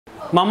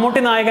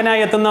മമ്മൂട്ടി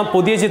നായകനായി എത്തുന്ന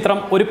പുതിയ ചിത്രം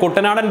ഒരു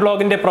കുട്ടനാടൻ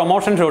ബ്ലോഗിന്റെ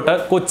പ്രൊമോഷൻ ഷൂട്ട്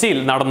കൊച്ചിയിൽ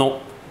നടന്നു.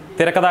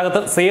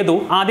 തിരക്കഥാകൃത്ത് സേതു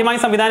ആദ്യമായി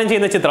സംവിധാനം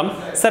ചെയ്യുന്ന ചിത്രം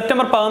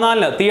സെപ്റ്റംബർ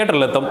 14-ന്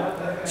തിയേറ്ററിലെത്തും.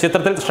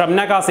 ചിത്രത്തിൽ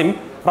ഷംന കാസിം,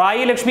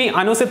 റായി ലക്ഷ്മി,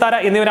 അനുസിത്താര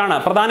എന്നിവരാണ്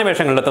പ്രധാന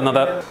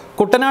വേഷങ്ങളിലെത്തുന്നത്.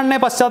 കുട്ടനാടിനെ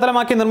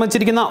പശ്ചാത്തലമാക്കി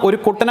നിർമ്മിച്ചിരിക്കുന്ന ഒരു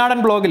കുട്ടനാടൻ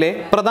ബ്ലോഗിലെ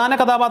പ്രധാന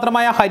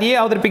കഥാപാത്രമായ ഹരിയെ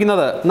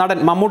അവതരിപ്പിക്കുന്നത് നടൻ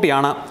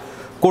മമ്മൂട്ടിയാണ്.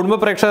 കുടുംബ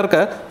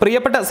പ്രേക്ഷകർക്ക്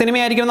പ്രിയപ്പെട്ട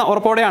സിനിമയായിരിക്കുമെന്ന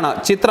ഉറപ്പോടെയാണ്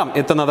ചിത്രം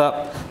എത്തുന്നത്.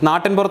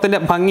 നാട്ടിൻപുറത്തിന്റെ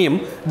ഭംഗിയും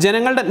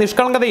ജനങ്ങളുടെ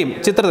നിഷ്കളങ്കതയും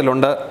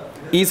ചിത്രത്തിലുണ്ട്.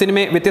 ഈ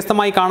സിനിമയെ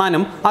വ്യത്യസ്തമായി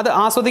കാണാനും അത്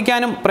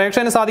ആസ്വദിക്കാനും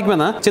പ്രേക്ഷകന്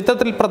സാധിക്കുമെന്ന്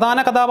ചിത്രത്തിൽ പ്രധാന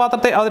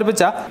കഥാപാത്രത്തെ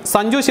അവതരിപ്പിച്ച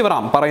സഞ്ജു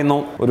ശിവറാം പറയുന്നു.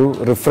 ഒരു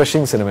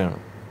റിഫ്രഷിംഗ് സിനിമയാണ്.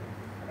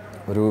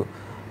 ഒരു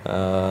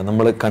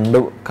നമ്മൾ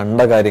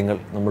കണ്ട കാര്യങ്ങൾ,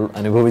 നമ്മൾ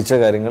അനുഭവിച്ച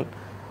കാര്യങ്ങൾ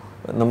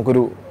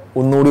നമുക്കൊരു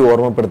ഒന്നുകൂടി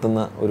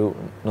ഓർമ്മപ്പെടുത്തുന്ന ഒരു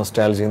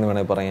നൊസ്റ്റാൾജി എന്ന്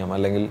വേണമെങ്കിൽ പറയാം.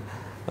 അല്ലെങ്കിൽ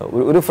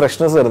ഒരു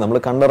ഫ്രഷ്നെസ് തരും. നമ്മൾ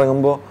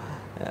കണ്ടിറങ്ങുമ്പോൾ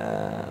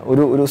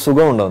ഒരു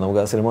സുഖം ഉണ്ടാവും.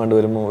 നമുക്ക് ആ സിനിമ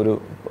കണ്ടുവരുമ്പോൾ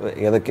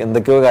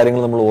എന്തൊക്കെയോ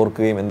കാര്യങ്ങൾ നമ്മൾ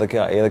ഓർക്കുകയും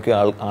ഏതൊക്കെയോ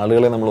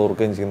ആളുകളെ നമ്മൾ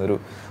ഓർക്കുകയും ചെയ്യുന്ന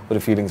ഒരു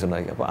ഫീലിങ്സ്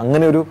ഉണ്ടാക്കി. അപ്പോൾ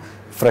അങ്ങനെ ഒരു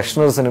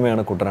ഫ്രഷ്നർ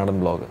സിനിമയാണ് കുട്ടനാടൻ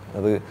ബ്ലോഗ്.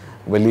 അത്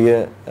വലിയ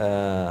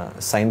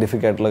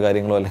സയൻറ്റിഫിക് ആയിട്ടുള്ള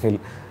കാര്യങ്ങളോ അല്ലെങ്കിൽ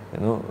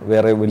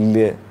വേറെ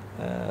വലിയ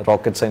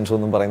റോക്കറ്റ് സയൻസോ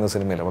ഒന്നും പറയുന്ന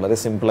സിനിമയില്ല. വളരെ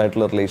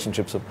സിമ്പിളായിട്ടുള്ള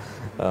റിലേഷൻഷിപ്സും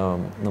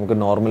നമുക്ക്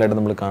നോർമലായിട്ട്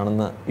നമ്മൾ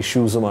കാണുന്ന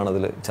ഇഷ്യൂസുമാണ്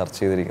അതിൽ ചർച്ച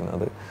ചെയ്തിരിക്കുന്നത്.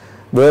 അത്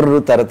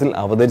വേറൊരു തരത്തിൽ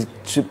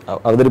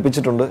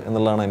അവതരിപ്പിച്ചിട്ടുണ്ട്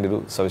എന്നുള്ളതാണ് അതിൻ്റെ ഒരു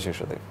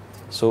സവിശേഷത.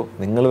 സോ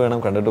നിങ്ങൾ വേണം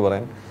കണ്ടിട്ട്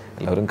പറയാൻ.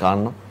 എല്ലാവരും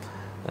കാണണം.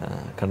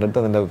 കണ്ടിട്ട്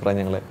അതിൻ്റെ അഭിപ്രായം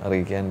ഞങ്ങളെ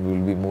അറിയിക്കാൻ. We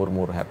will be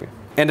more happy.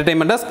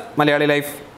 Entertainment desk, Malayali life.